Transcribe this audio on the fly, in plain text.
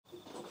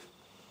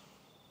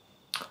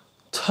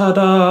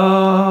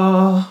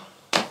Ta-da!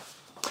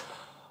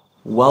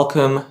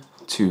 Welcome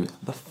to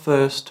the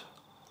first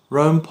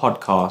Rome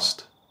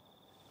podcast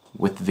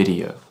with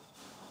video.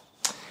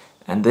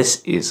 And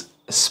this is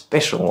a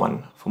special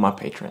one for my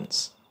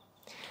patrons.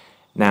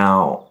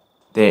 Now,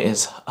 there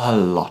is a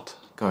lot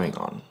going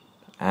on.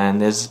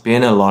 And there's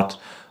been a lot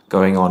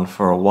going on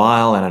for a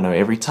while. And I know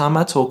every time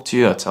I talk to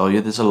you, I tell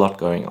you there's a lot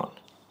going on.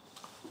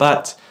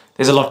 But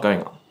there's a lot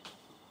going on.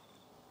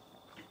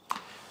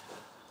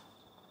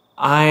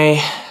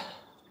 I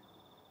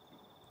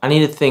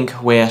need to think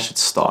where I should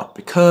start,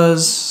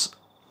 because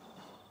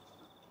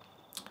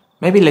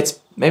maybe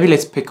let's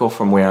pick off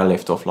from where I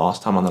left off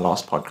last time on the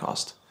last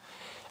podcast.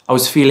 I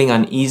was feeling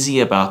uneasy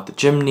about the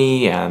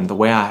Jimny and the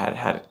way I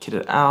had it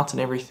kitted out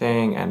and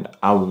everything, and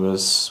I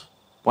was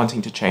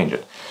wanting to change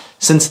it.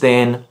 Since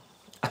then,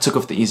 I took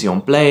off the Easy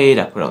On Blade,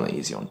 I put on the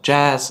Easy On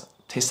Jazz,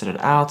 tested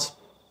it out,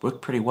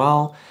 worked pretty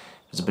well.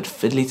 It was a bit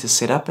fiddly to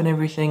set up and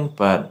everything,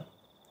 but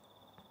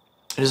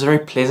it was a very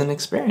pleasant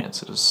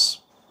experience. It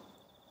was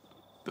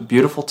a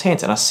beautiful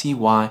tent, and I see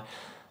why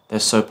they're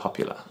so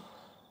popular.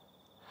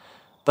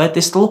 But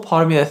there's still a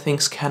part of me that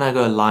thinks, can I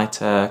go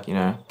lighter?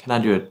 Can I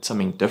do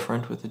something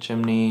different with the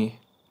Jimny?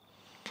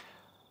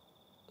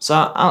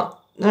 So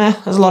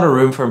there's a lot of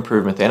room for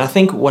improvement there. And I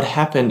think what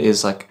happened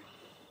is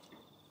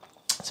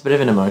it's a bit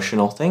of an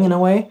emotional thing in a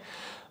way,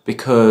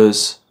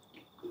 because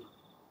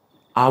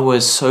I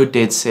was so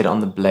dead set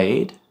on the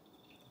blade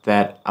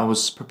that I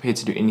was prepared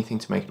to do anything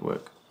to make it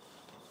work.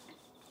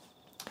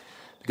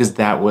 Because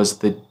that was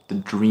the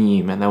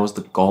dream and that was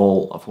the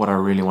goal of what I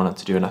really wanted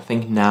to do. And I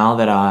think now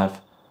that I've,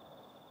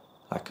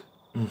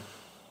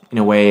 in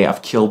a way,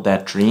 I've killed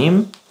that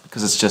dream,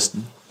 because it just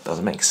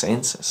doesn't make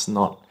sense. It's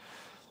not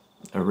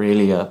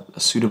really a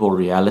suitable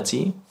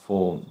reality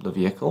for the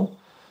vehicle.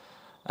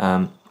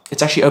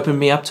 It's actually opened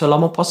me up to a lot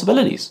more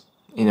possibilities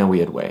in a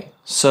weird way.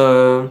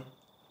 So,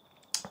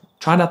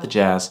 tried out the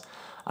Jazz.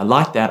 I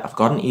like that. I've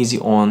got an Easy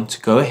On to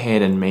go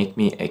ahead and make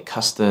me a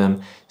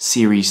custom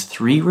Series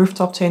 3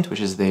 rooftop tent, which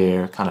is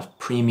their kind of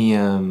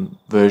premium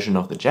version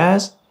of the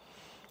Jazz.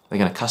 They're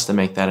going to custom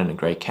make that in a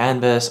grey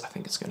canvas. I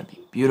think it's going to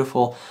be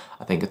beautiful.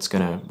 I think it's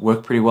going to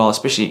work pretty well,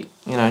 especially,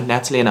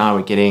 Natalie and I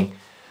were getting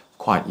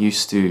quite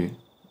used to,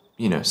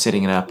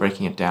 setting it up,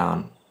 breaking it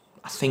down.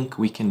 I think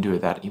we can do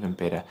that even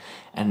better.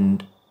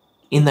 And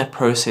in that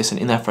process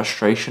and in that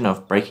frustration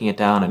of breaking it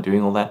down and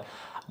doing all that,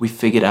 we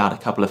figured out a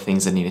couple of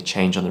things that need to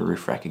change on the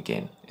roof rack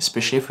again,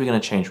 especially if we're going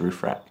to change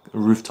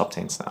rooftop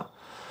tents now.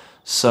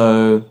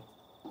 So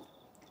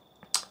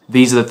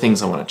these are the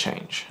things I want to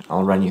change.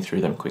 I'll run you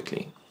through them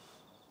quickly.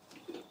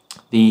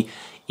 The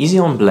Easy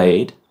On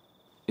Blade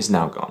is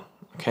now gone.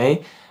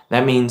 Okay,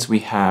 that means we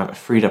have a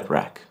freed up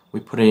rack.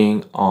 We're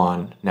putting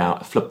on now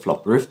a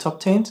flip-flop rooftop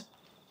tent,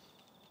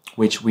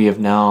 which we're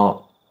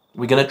going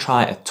to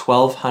try a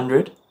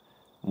 1200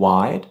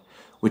 wide,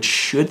 which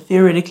should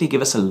theoretically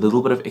give us a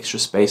little bit of extra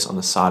space on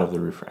the side of the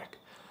roof rack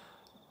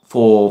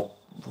for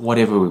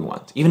whatever we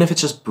want. Even if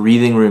it's just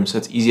breathing room, so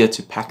it's easier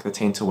to pack the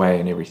tent away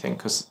and everything,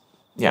 because,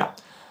 I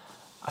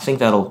think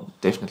that'll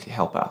definitely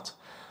help out.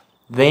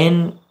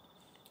 Then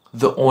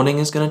the awning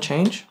is going to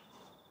change.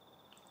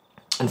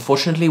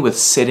 Unfortunately, with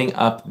setting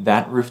up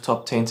that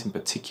rooftop tent in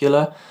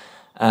particular,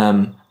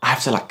 I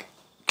have to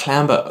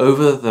clamber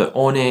over the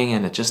awning,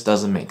 and it just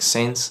doesn't make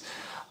sense.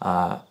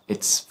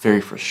 It's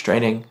very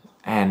frustrating,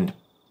 and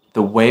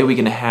the way we're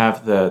going to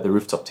have the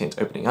rooftop tent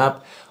opening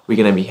up, we're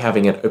going to be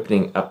having it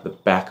opening up the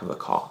back of the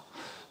car.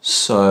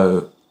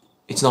 So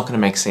it's not going to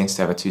make sense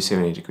to have a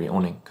 270-degree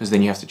awning, because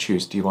then you have to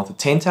choose, do you want the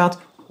tent out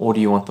or do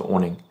you want the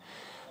awning?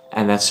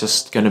 And that's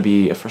just going to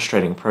be a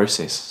frustrating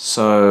process.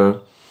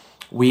 So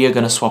we are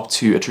going to swap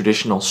to a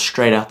traditional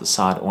straight out the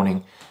side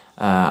awning.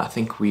 I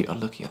think we are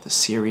looking at the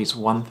Series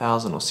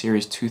 1000 or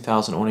Series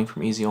 2000 awning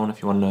from Easy On,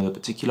 if you want to know the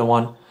particular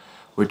one.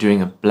 We're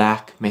doing a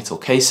black metal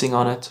casing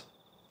on it.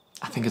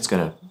 I think it's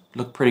going to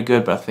look pretty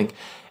good, but I think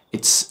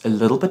it's a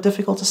little bit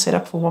difficult to set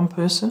up for one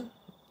person.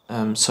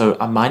 So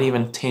I might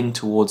even tend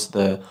towards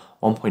the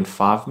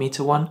 1.5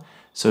 meter one,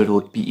 so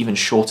it'll be even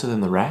shorter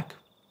than the rack.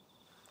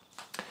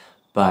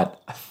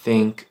 But I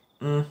think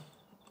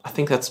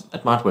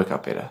it might work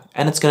out better.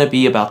 And it's going to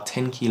be about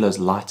 10 kilos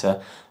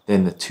lighter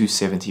than the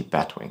 270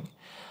 Batwing.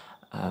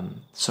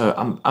 So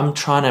I'm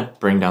trying to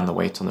bring down the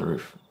weight on the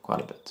roof quite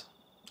a bit.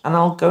 And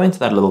I'll go into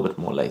that a little bit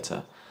more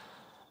later.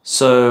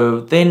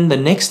 So then the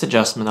next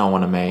adjustment I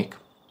want to make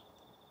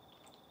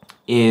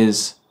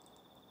is,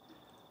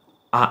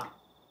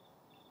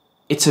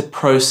 it's a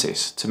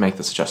process to make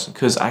this adjustment,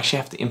 because I actually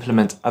have to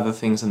implement other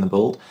things in the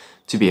build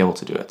to be able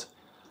to do it.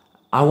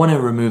 I want to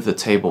remove the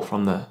table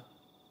from the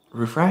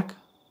roof rack,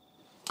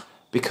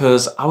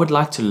 because I would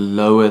like to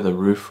lower the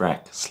roof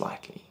rack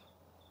slightly.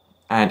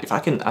 And if I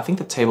can, I think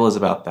the table is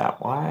about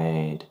that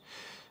wide,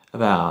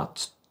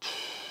 about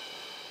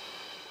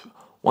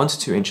 1 to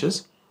 2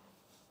 inches.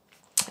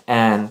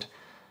 And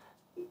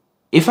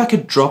if I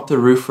could drop the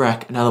roof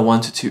rack another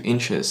 1 to 2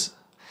 inches,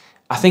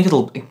 I think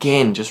it'll,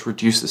 again, just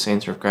reduce the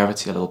center of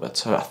gravity a little bit.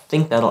 So I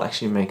think that'll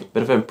actually make a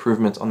bit of an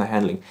improvement on the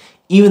handling,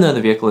 even though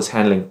the vehicle is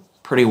handling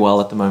pretty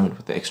well at the moment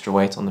with the extra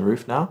weight on the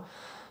roof now.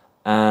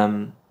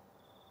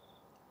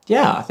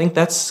 Yeah, I think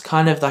that's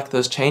kind of like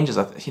those changes.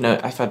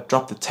 If I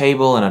drop the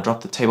table and I drop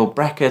the table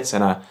brackets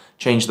and I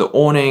change the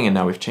awning and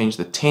now we've changed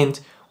the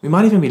tent, we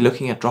might even be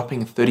looking at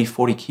dropping 30,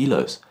 40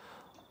 kilos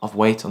of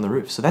weight on the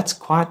roof. So that's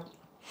quite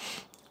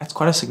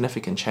a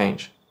significant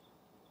change.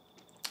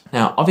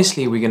 Now,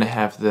 obviously, we're going to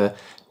have the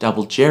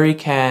double jerry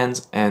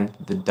cans and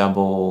the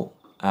double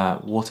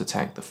water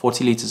tank, the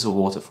 40 liters of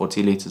water,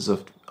 40 liters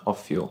of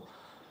fuel.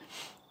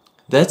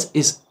 That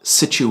is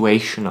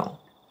situational.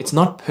 It's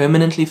not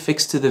permanently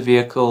fixed to the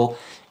vehicle.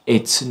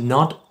 It's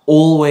not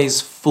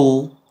always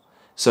full.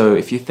 So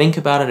if you think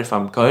about it, if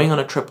I'm going on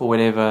a trip or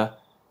whatever,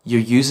 you're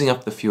using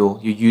up the fuel,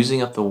 you're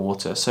using up the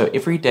water. So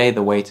every day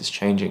the weight is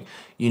changing.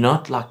 It's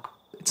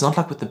not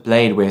like with the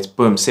blade where it's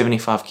boom,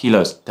 75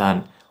 kilos,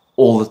 done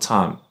all the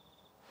time.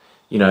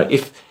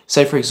 If,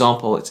 say for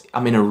example,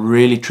 I'm in a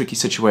really tricky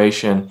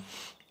situation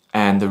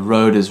and the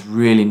road is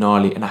really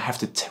gnarly and I have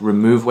to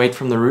remove weight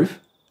from the roof,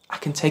 I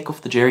can take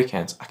off the jerry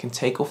cans, I can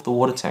take off the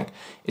water tank.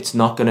 It's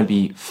not going to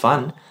be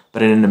fun,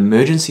 but in an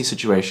emergency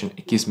situation,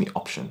 it gives me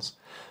options.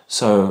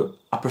 So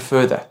I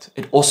prefer that.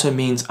 It also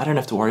means I don't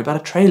have to worry about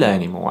a trailer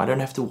anymore. I don't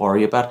have to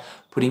worry about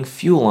putting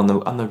fuel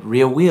on the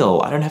rear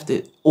wheel.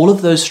 All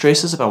of those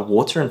stresses about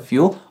water and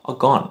fuel are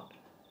gone.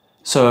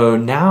 So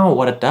now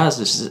what it does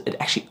is it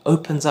actually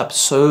opens up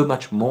so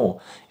much more.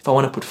 If I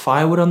want to put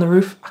firewood on the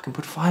roof, I can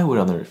put firewood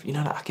on the roof.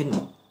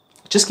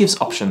 It just gives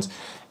options.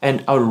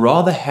 And I would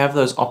rather have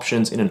those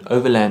options in an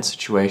overland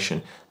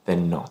situation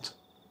than not.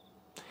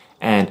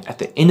 And at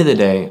the end of the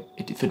day,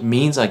 if it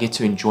means I get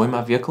to enjoy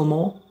my vehicle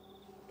more,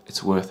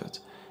 it's worth it.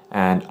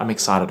 And I'm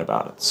excited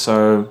about it.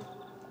 So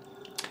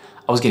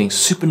I was getting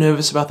super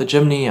nervous about the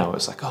Jimny. I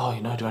was like,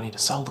 do I need to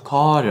sell the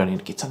car? Do I need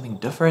to get something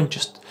different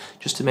just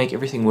to make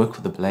everything work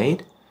for the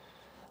blade?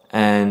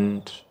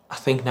 And I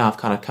think now I've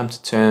kind of come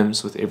to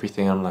terms with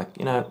everything. I'm like,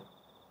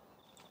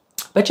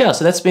 But yeah,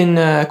 so that's been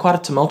quite a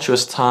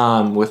tumultuous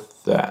time with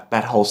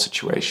that whole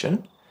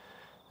situation.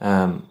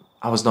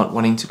 I was not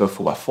wanting to go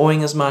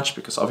 4x4ing as much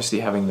because obviously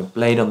having the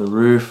blade on the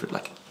roof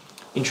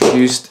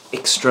introduced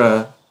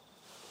extra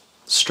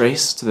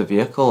stress to the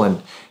vehicle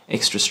and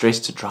extra stress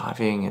to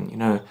driving, and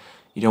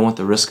you don't want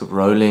the risk of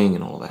rolling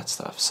and all that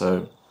stuff.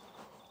 So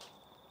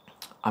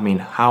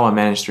how I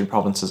managed 3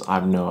 provinces, I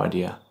have no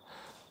idea,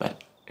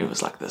 but it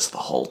was like this the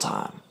whole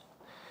time.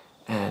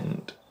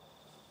 And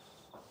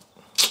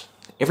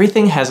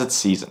everything has its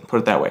season, put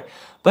it that way.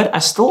 But I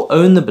still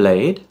own the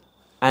blade,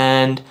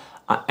 and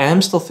I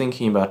am still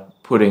thinking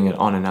about putting it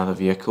on another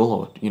vehicle,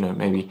 or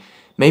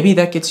maybe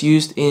that gets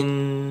used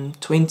in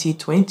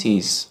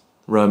 2020's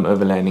Rome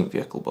overlanding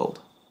vehicle build.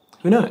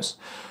 Who knows?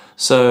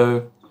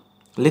 So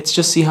let's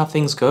just see how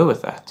things go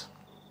with that.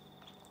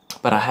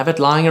 But I have it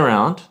lying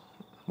around,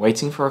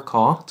 waiting for a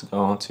car to go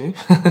onto,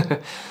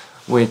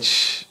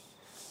 which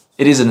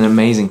it is an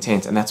amazing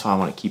tent, and that's why I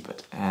want to keep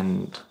it.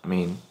 And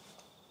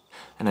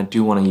I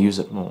do want to use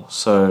it more.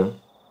 So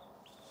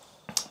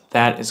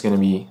that is going to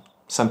be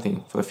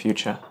something for the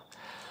future.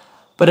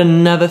 But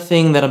another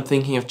thing that I'm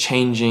thinking of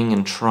changing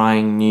and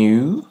trying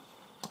new,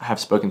 I have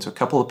spoken to a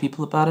couple of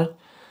people about it.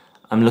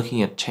 I'm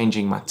looking at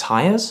changing my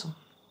tires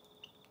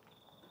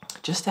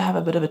just to have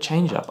a bit of a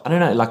change up. I don't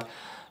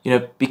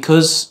know,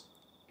 because,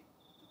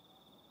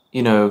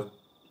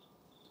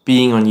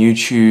 being on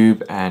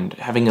YouTube and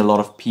having a lot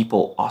of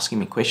people asking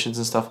me questions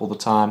and stuff all the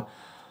time,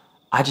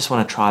 I just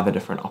want to try the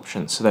different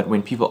options so that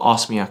when people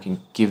ask me, I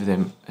can give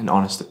them an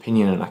honest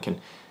opinion and I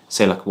can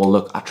say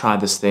look, I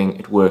tried this thing,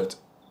 it worked,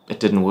 it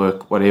didn't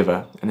work,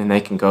 whatever, and then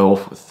they can go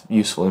off with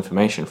useful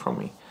information from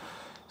me.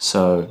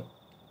 So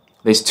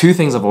there's 2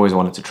 things I've always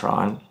wanted to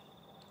try,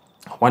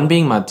 one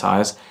being mud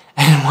tires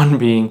and one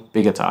being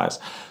bigger tires.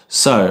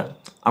 So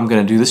I'm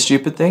going to do the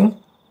stupid thing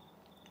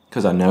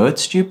because I know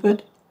it's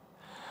stupid,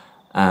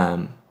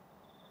 and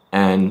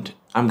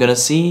I'm going to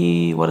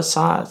see what a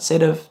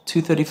set of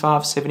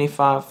 235,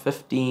 75,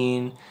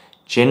 15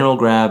 General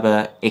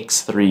Grabber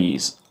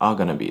X3s are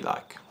going to be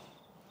like.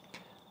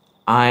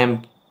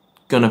 I'm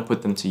going to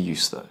put them to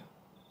use though.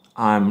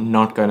 I'm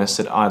not going to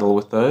sit idle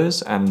with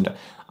those, and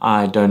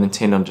I don't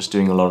intend on just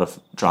doing a lot of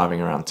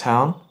driving around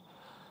town.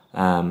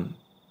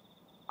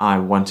 I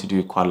want to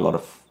do quite a lot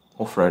of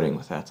off-roading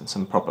with that and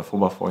some proper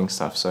 4x4ing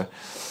stuff. So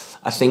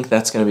I think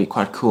that's going to be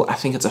quite cool. I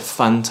think it's a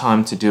fun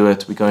time to do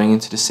it. We're going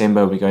into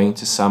December, we're going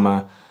into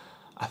summer.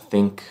 I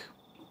think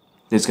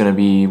there's going to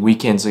be,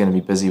 weekends are going to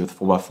be busy with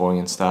 4x4ing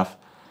and stuff.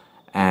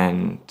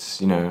 And,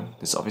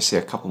 there's obviously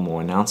a couple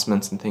more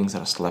announcements and things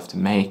that I still have to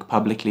make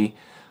publicly.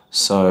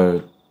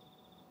 So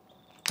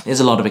there's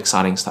a lot of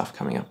exciting stuff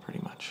coming up pretty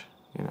much,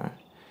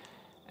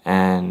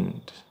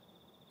 And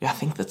yeah, I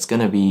think it's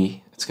going to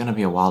be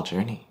a wild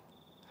journey.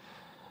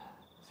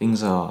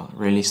 Things are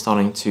really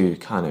starting to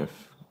kind of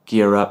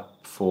gear up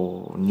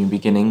for new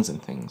beginnings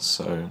and things.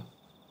 So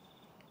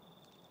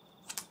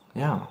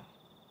yeah.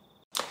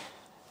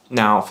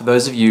 Now, for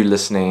those of you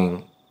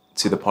listening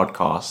to the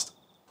podcast,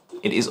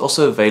 it is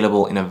also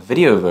available in a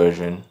video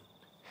version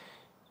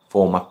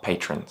for my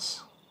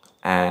patrons.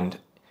 And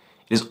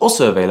It is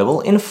also available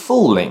in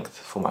full length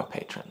for my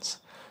patrons.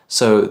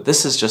 So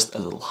this is just a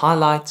little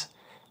highlight,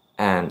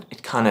 and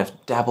it kind of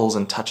dabbles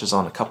and touches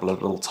on a couple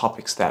of little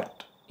topics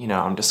that, you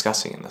know, I'm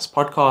discussing in this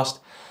podcast.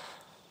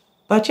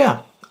 But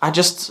yeah,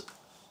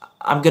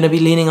 I'm going to be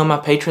leaning on my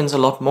patrons a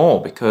lot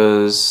more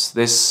because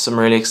there's some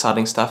really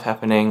exciting stuff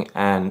happening,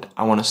 and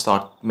I want to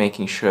start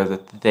making sure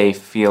that they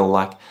feel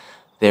like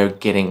they're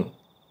getting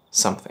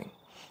something.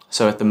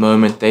 So at the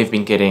moment, they've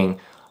been getting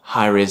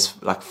high-res,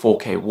 like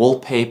 4K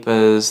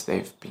wallpapers.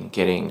 They've been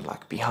getting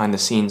like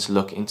behind-the-scenes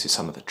look into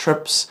some of the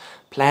trips,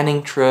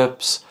 planning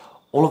trips,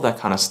 all of that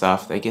kind of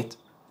stuff. They get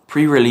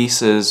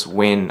pre-releases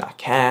when I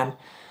can.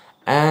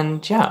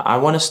 And yeah, I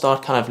want to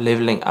start kind of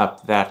leveling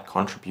up that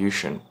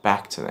contribution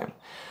back to them.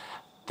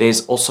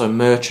 There's also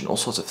merch and all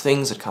sorts of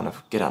things that kind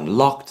of get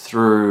unlocked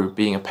through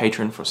being a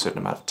patron for a certain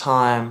amount of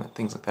time,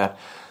 things like that.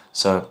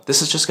 So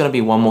this is just going to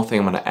be one more thing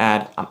I'm going to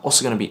add. I'm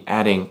also going to be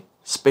adding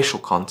special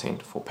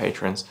content for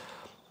patrons,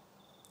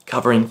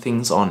 covering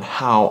things on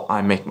how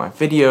I make my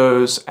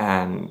videos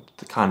and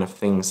the kind of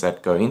things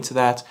that go into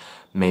that.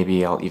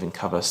 Maybe I'll even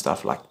cover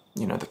stuff like,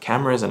 you know, the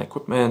cameras and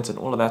equipment and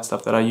all of that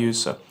stuff that I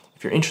use. So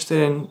if you're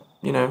interested in,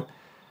 you know,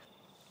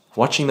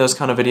 watching those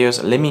kind of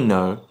videos, let me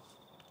know.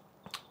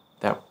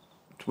 That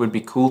would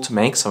be cool to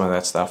make some of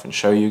that stuff and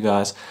show you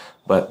guys,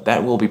 but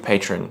that will be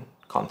Patreon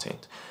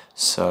content.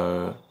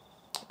 So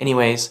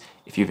anyways,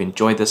 if you've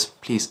enjoyed this,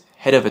 please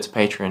head over to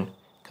Patreon,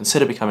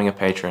 consider becoming a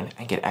patron,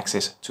 and get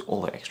access to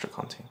all the extra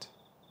content.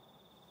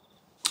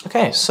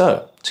 Okay,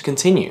 so to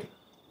continue,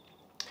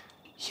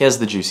 here's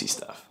the juicy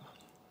stuff.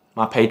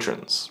 My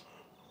patrons.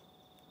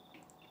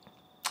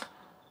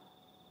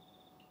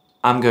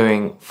 I'm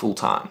going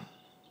full-time.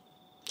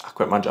 I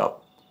quit my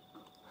job.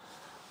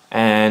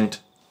 And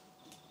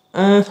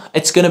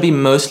it's going to be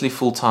mostly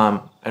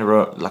full-time,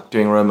 like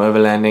doing Rome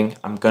overlanding.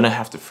 I'm going to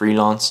have to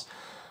freelance,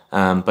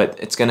 but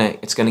it's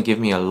gonna give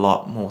me a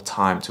lot more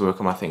time to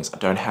work on my things. I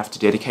don't have to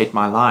dedicate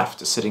my life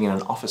to sitting in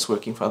an office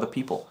working for other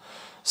people.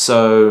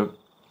 So,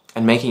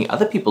 and making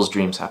other people's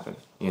dreams happen,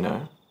 you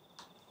know?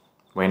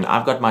 When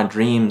I've got my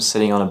dreams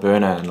sitting on a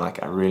burner and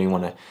like I really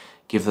want to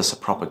give this a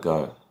proper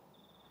go.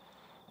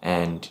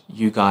 And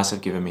you guys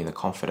have given me the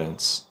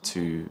confidence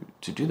to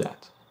do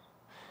that.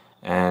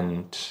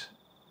 And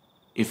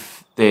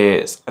if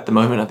there's, at the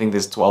moment I think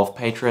there's 12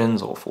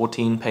 patrons or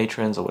 14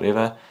 patrons or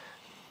whatever.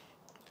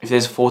 If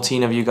there's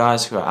 14 of you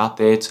guys who are out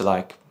there to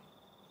like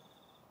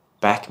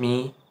back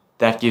me,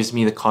 that gives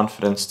me the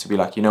confidence to be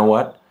like, you know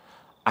what?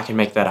 I can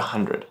make that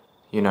 100,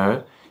 you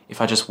know? If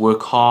I just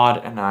work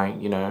hard and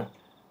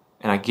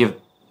I give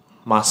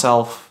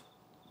myself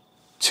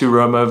to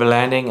Rome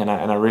overlanding and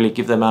I really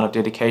give the amount of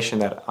dedication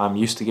that I'm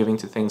used to giving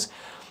to things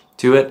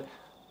to it,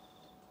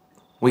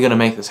 we're going to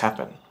make this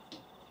happen.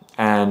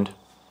 And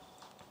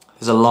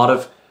there's a lot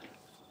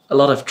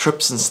of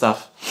trips and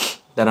stuff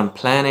that I'm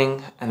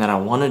planning and that I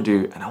want to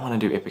do, and I want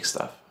to do epic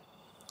stuff.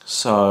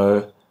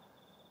 So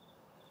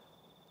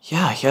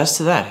yeah, here's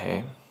to that,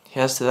 hey?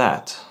 Here's to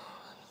that.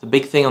 The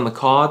big thing on the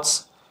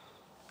cards,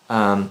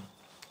 and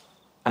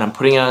I'm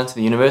putting it out into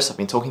the universe. I've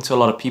been talking to a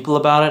lot of people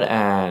about it,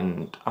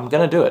 and I'm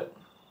gonna do it.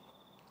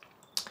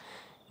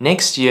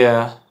 Next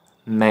year,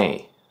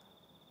 May,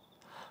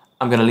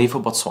 I'm gonna leave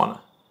for Botswana.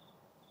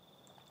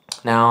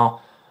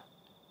 Now,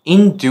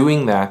 in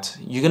doing that,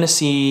 you're gonna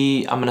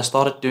see I'm gonna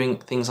start doing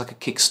things like a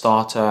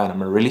Kickstarter, and I'm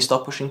gonna really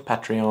start pushing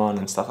Patreon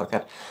and stuff like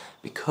that,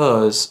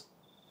 because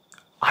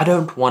I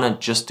don't want to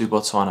just do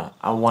Botswana.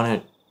 I want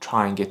to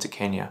try and get to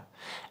Kenya,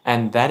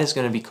 and that is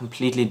going to be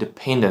completely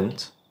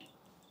dependent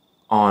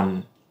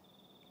on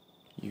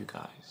you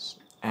guys,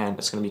 and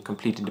it's going to be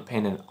completely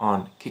dependent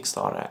on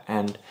Kickstarter.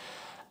 And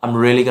I'm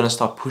really going to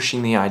start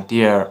pushing the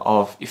idea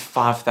of if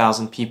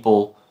 5,000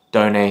 people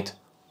donate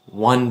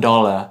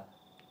 $1,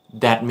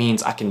 that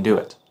means I can do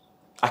it.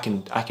 I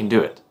can do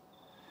it.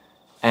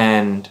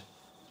 And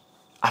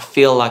I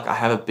feel like I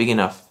have a big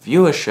enough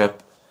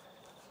viewership,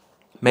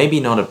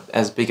 maybe not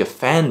as big a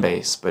fan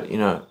base, but you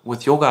know,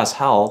 with your guys'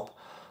 help,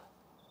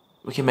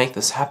 we can make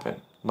this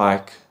happen.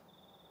 Like,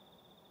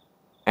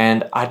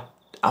 and I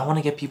want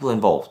to get people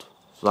involved.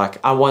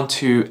 Like, I want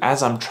to,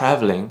 as I'm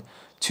traveling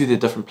to the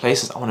different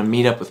places, I want to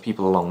meet up with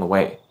people along the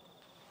way.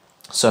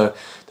 So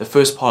the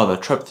first part of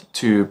the trip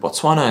to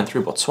Botswana and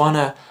through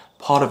Botswana,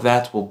 part of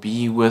that will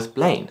be with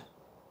Blaine,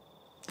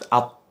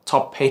 our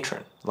top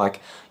patron.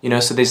 Like, you know,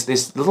 so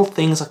there's little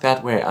things like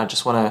that where I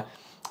just want to,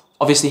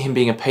 obviously him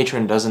being a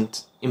patron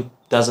doesn't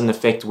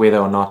affect whether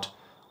or not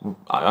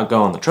I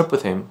go on the trip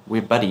with him.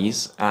 We're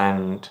buddies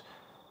and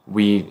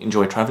we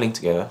enjoy traveling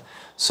together.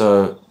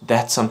 So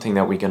that's something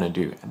that we're going to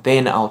do.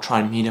 Then I'll try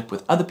and meet up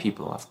with other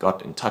people. I've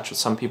got in touch with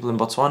some people in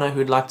Botswana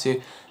who'd like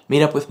to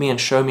meet up with me and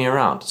show me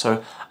around.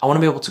 So I want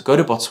to be able to go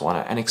to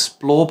Botswana and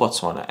explore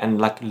Botswana and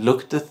like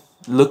look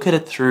at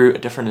it through a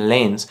different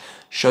lens,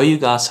 show you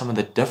guys some of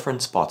the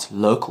different spots,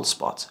 local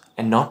spots,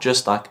 and not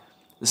just like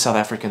the South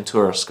African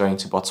tourists going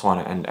to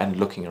Botswana and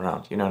looking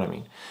around, you know what I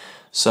mean?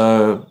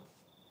 So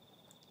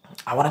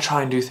I want to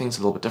try and do things a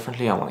little bit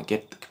differently. I want to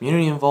get the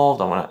community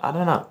involved. I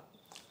don't know.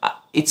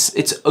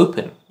 It's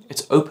open.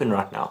 It's open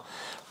right now.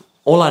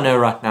 All I know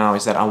right now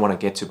is that I want to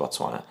get to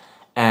Botswana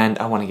and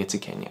I want to get to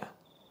Kenya.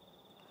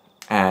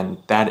 And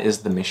that is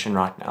the mission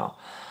right now.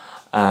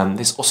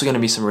 There's also going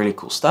to be some really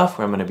cool stuff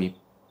where I'm going to be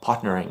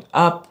partnering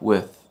up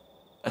with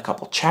a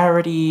couple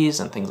charities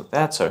and things like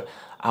that. So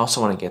I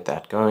also want to get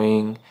that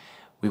going.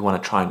 We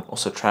want to try and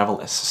also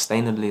travel as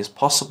sustainably as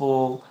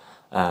possible,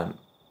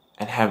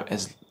 and have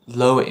as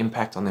low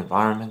impact on the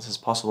environment as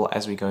possible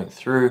as we're going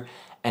through,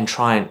 and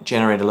try and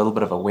generate a little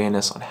bit of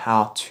awareness on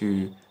how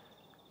to,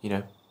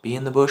 be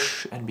in the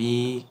bush and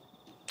be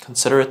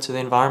considerate to the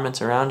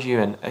environment around you.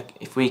 And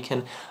if we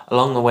can,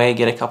 along the way,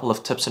 get a couple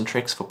of tips and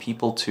tricks for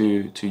people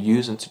to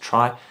use and to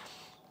try,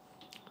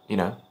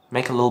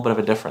 make a little bit of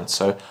a difference.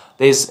 So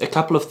there's a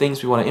couple of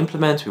things we want to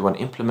implement. We want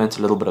to implement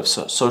a little bit of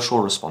social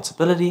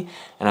responsibility.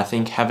 And I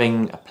think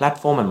having a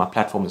platform, and my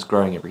platform is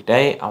growing every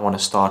day, I want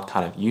to start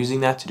kind of using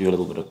that to do a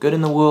little bit of good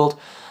in the world.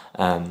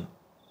 And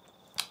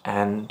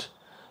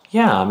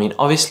yeah, I mean,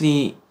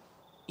 obviously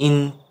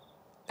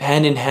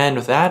hand in hand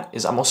with that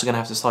is I'm also going to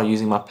have to start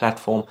using my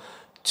platform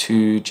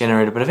to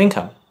generate a bit of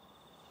income.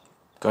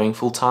 Going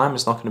full time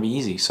is not going to be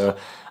easy. So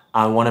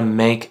I want to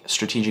make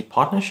strategic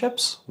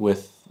partnerships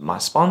with my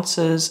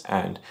sponsors,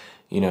 and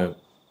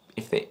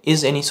if there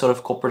is any sort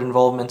of corporate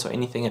involvement or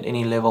anything at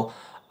any level,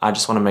 I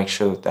just want to make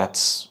sure that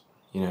that's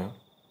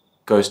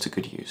goes to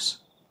good use.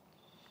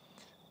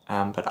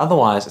 But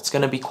otherwise, it's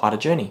going to be quite a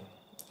journey,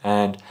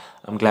 and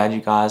I'm glad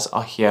you guys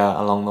are here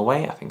along the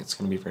way. I think it's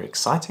going to be very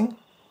exciting.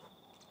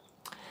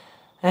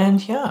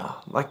 And yeah,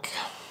 we're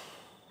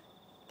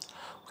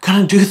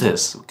gonna do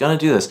this.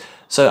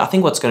 So I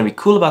think what's going to be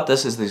cool about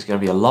this is there's going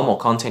to be a lot more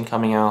content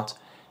coming out.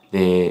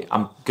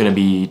 I'm going to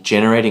be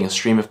generating a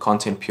stream of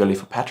content purely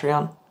for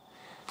Patreon.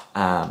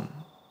 I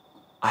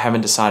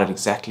haven't decided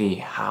exactly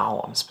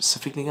how I'm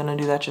specifically going to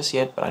do that just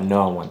yet, but I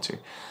know I want to.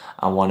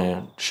 I want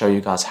to show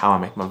you guys how I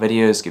make my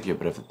videos, give you a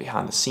bit of the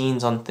behind the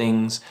scenes on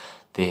things.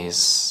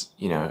 There's,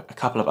 a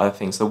couple of other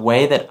things. The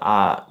way that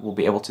I will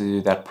be able to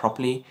do that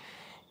properly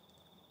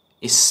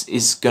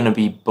is going to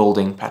be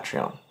building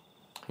Patreon.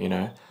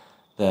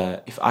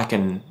 If I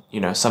can,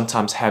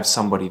 sometimes have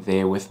somebody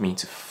there with me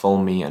to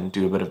film me and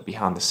do a bit of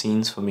behind the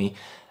scenes for me,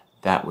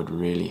 that would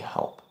really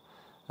help.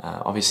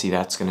 Obviously,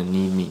 that's going to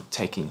need me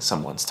taking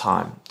someone's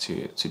time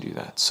to do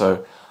that.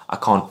 So I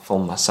can't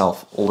film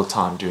myself all the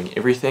time doing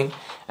everything.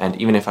 And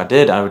even if I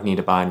did, I would need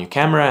to buy a new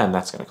camera, and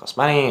that's going to cost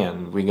money.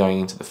 And we're going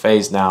into the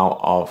phase now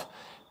of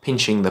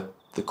pinching the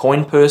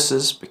coin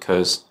purses,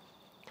 because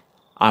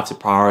I have to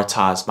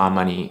prioritize my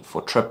money for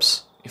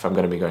trips if I'm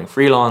going to be going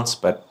freelance,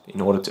 but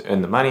in order to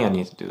earn the money, I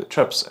need to do the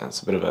trips, and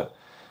it's a bit of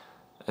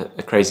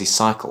a crazy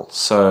cycle.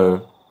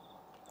 So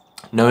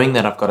knowing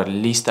that I've got at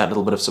least that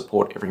little bit of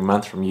support every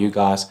month from you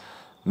guys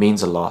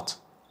means a lot.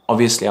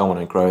 Obviously, I want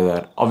to grow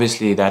that.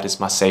 Obviously, that is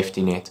my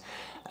safety net,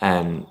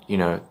 and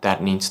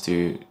that needs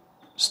to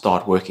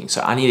start working.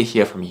 So I need to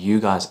hear from you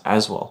guys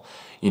as well.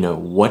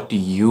 What do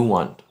you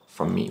want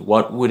from me?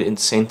 What would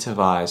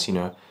incentivize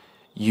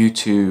you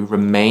to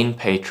remain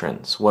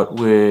patrons? What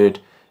would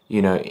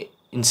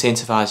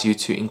incentivize you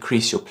to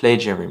increase your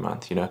pledge every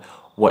month?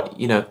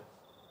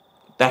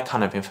 That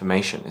kind of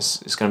information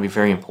is going to be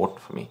very important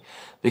for me,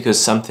 because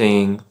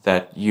something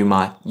that you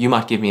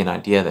might give me an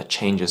idea that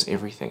changes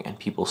everything, and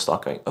people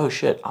start going, oh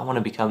shit, I want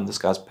to become this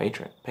guy's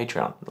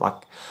Patreon.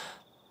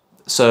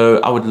 So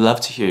I would love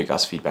to hear you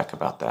guys' feedback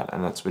about that,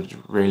 and that would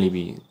really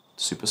be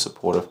super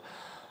supportive.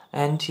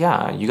 And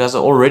yeah, you guys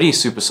are already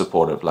super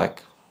supportive.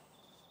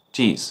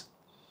 Geez.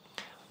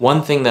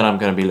 One thing that I'm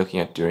going to be looking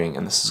at doing,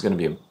 and this is going to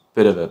be a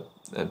bit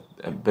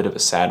of a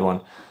sad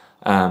one,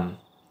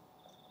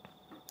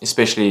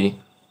 especially,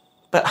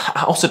 but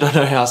I also don't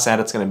know how sad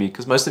it's going to be,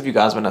 because most of you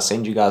guys, when I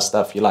send you guys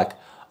stuff, you're like,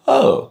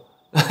 oh,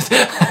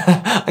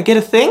 I get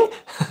a thing?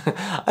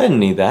 I didn't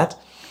need that.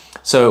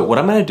 So what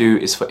I'm going to do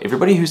is, for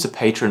everybody who's a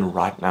patron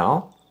right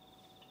now,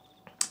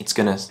 it's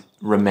going to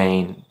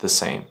remain the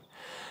same.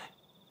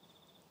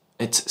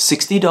 It's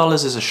 $60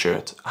 as a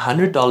shirt,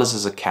 $100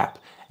 as a cap,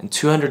 and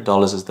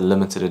 $200 is the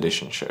limited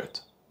edition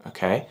shirt,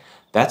 okay?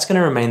 That's going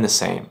to remain the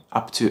same,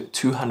 up to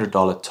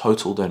 $200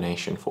 total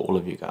donation for all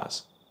of you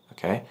guys,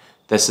 okay?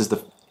 This is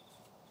the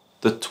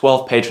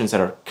 12 patrons that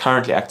are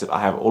currently active.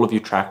 I have all of you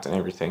tracked and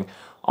everything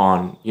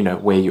on,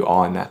 where you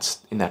are in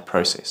that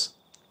process.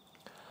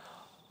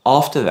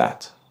 After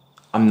that,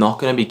 I'm not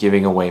going to be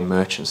giving away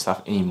merch and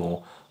stuff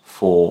anymore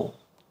for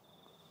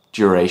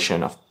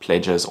duration of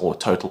pledges or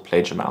total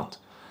pledge amount.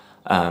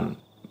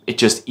 It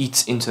just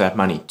eats into that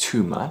money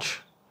too much.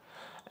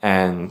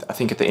 And I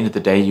think at the end of the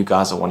day, you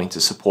guys are wanting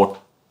to support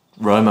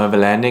Roam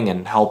Overlanding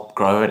and help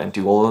grow it and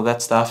do all of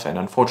that stuff. And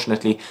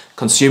unfortunately,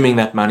 consuming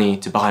that money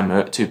to buy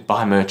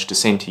merch to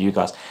send to you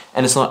guys,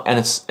 and it's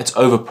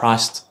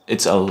overpriced.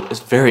 It's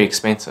very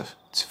expensive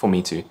for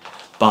me to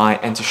buy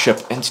and to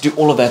ship and to do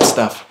all of that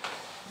stuff,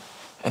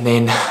 and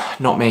then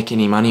not make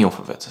any money off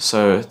of it.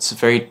 So it's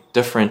very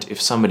different if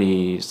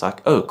somebody's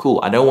like, oh, cool,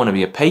 I don't want to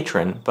be a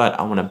patron, but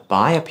I want to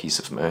buy a piece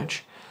of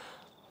merch.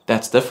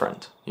 That's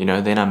different.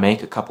 Then I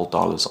make a couple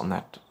dollars on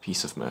that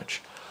piece of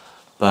merch.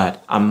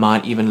 But I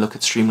might even look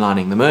at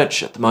streamlining the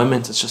merch. At the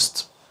moment, it's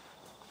just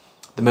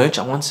the merch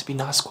I want to be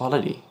nice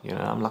quality. You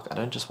know, I'm like, I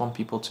don't just want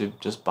people to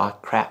just buy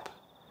crap.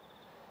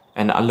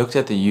 And I looked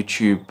at the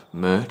YouTube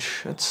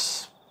merch.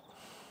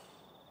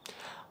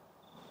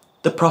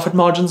 The profit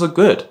margins are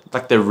good.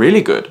 Like, they're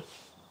really good.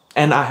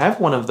 And I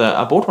bought one of the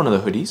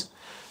hoodies.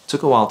 It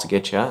took a while to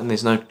get here, and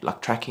there's no like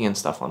tracking and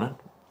stuff on it.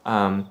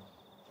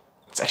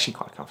 It's actually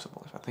quite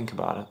comfortable if I think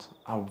about it.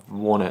 I've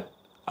worn it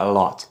a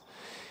lot.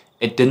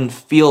 It didn't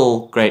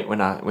feel great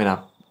when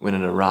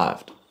it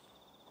arrived,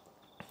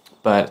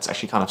 but it's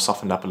actually kind of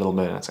softened up a little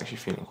bit, and it's actually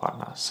feeling quite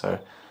nice. So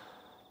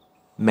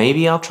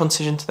maybe I'll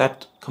transition to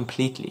that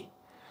completely.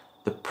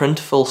 The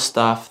Printful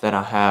stuff that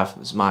I have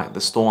is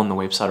the store on the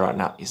website right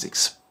now is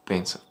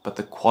expensive, but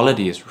the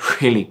quality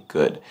is really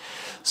good.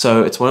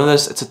 So it's one of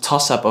those. It's a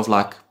toss up of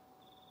like,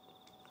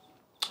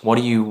 what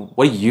do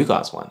you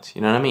guys want?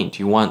 You know what I mean? Do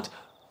you want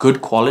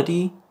good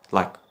quality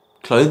like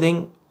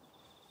clothing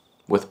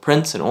with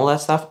prints and all that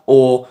stuff,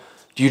 or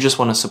do you just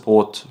want to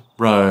support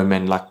Rome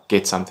and like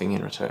get something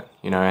in return,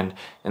 you know,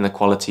 and the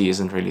quality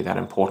isn't really that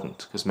important,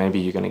 because maybe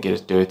you're going to get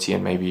it dirty,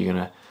 and maybe you're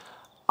going to,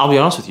 I'll be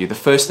honest with you, the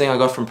first thing I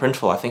got from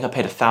Printful, I think I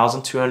paid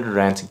 1,200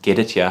 Rand to get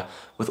it here,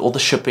 with all the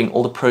shipping,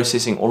 all the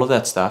processing, all of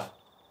that stuff.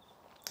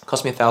 It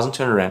cost me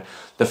 1,200 Rand.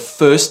 The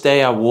first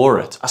day I wore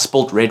it, I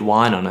spilled red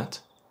wine on it.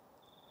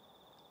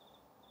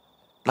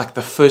 Like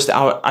the first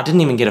hour, I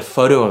didn't even get a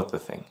photo of the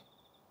thing.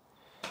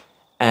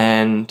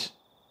 And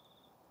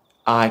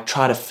I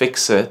tried to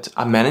fix it.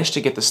 I managed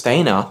to get the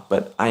stain out,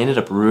 but I ended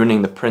up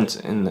ruining the print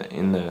in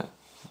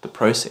the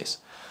process.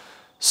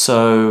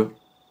 So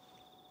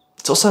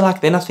it's also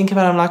like, then I think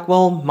about it, I'm like,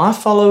 well, my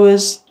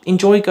followers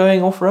enjoy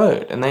going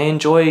off-road and they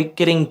enjoy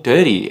getting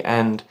dirty,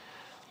 and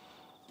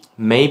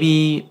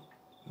maybe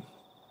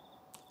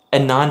a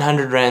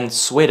 900 Rand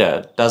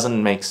sweater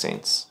doesn't make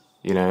sense.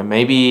 You know,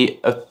 maybe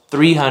a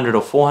 300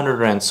 or 400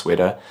 Rand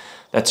sweater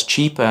that's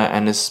cheaper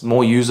and is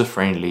more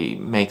user-friendly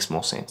makes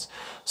more sense.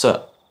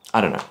 So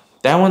I don't know.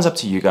 That one's up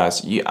to you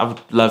guys. I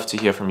would love to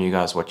hear from you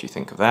guys what you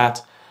think of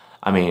that.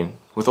 I mean,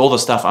 with all the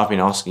stuff I've been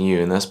asking you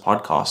in this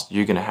podcast,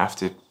 you're going to have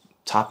to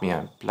type me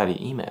a bloody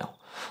email.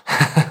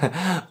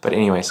 But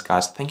anyways,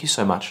 guys, thank you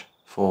so much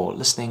for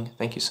listening.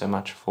 Thank you so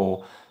much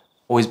for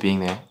always being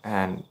there,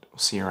 and we'll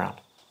see you around.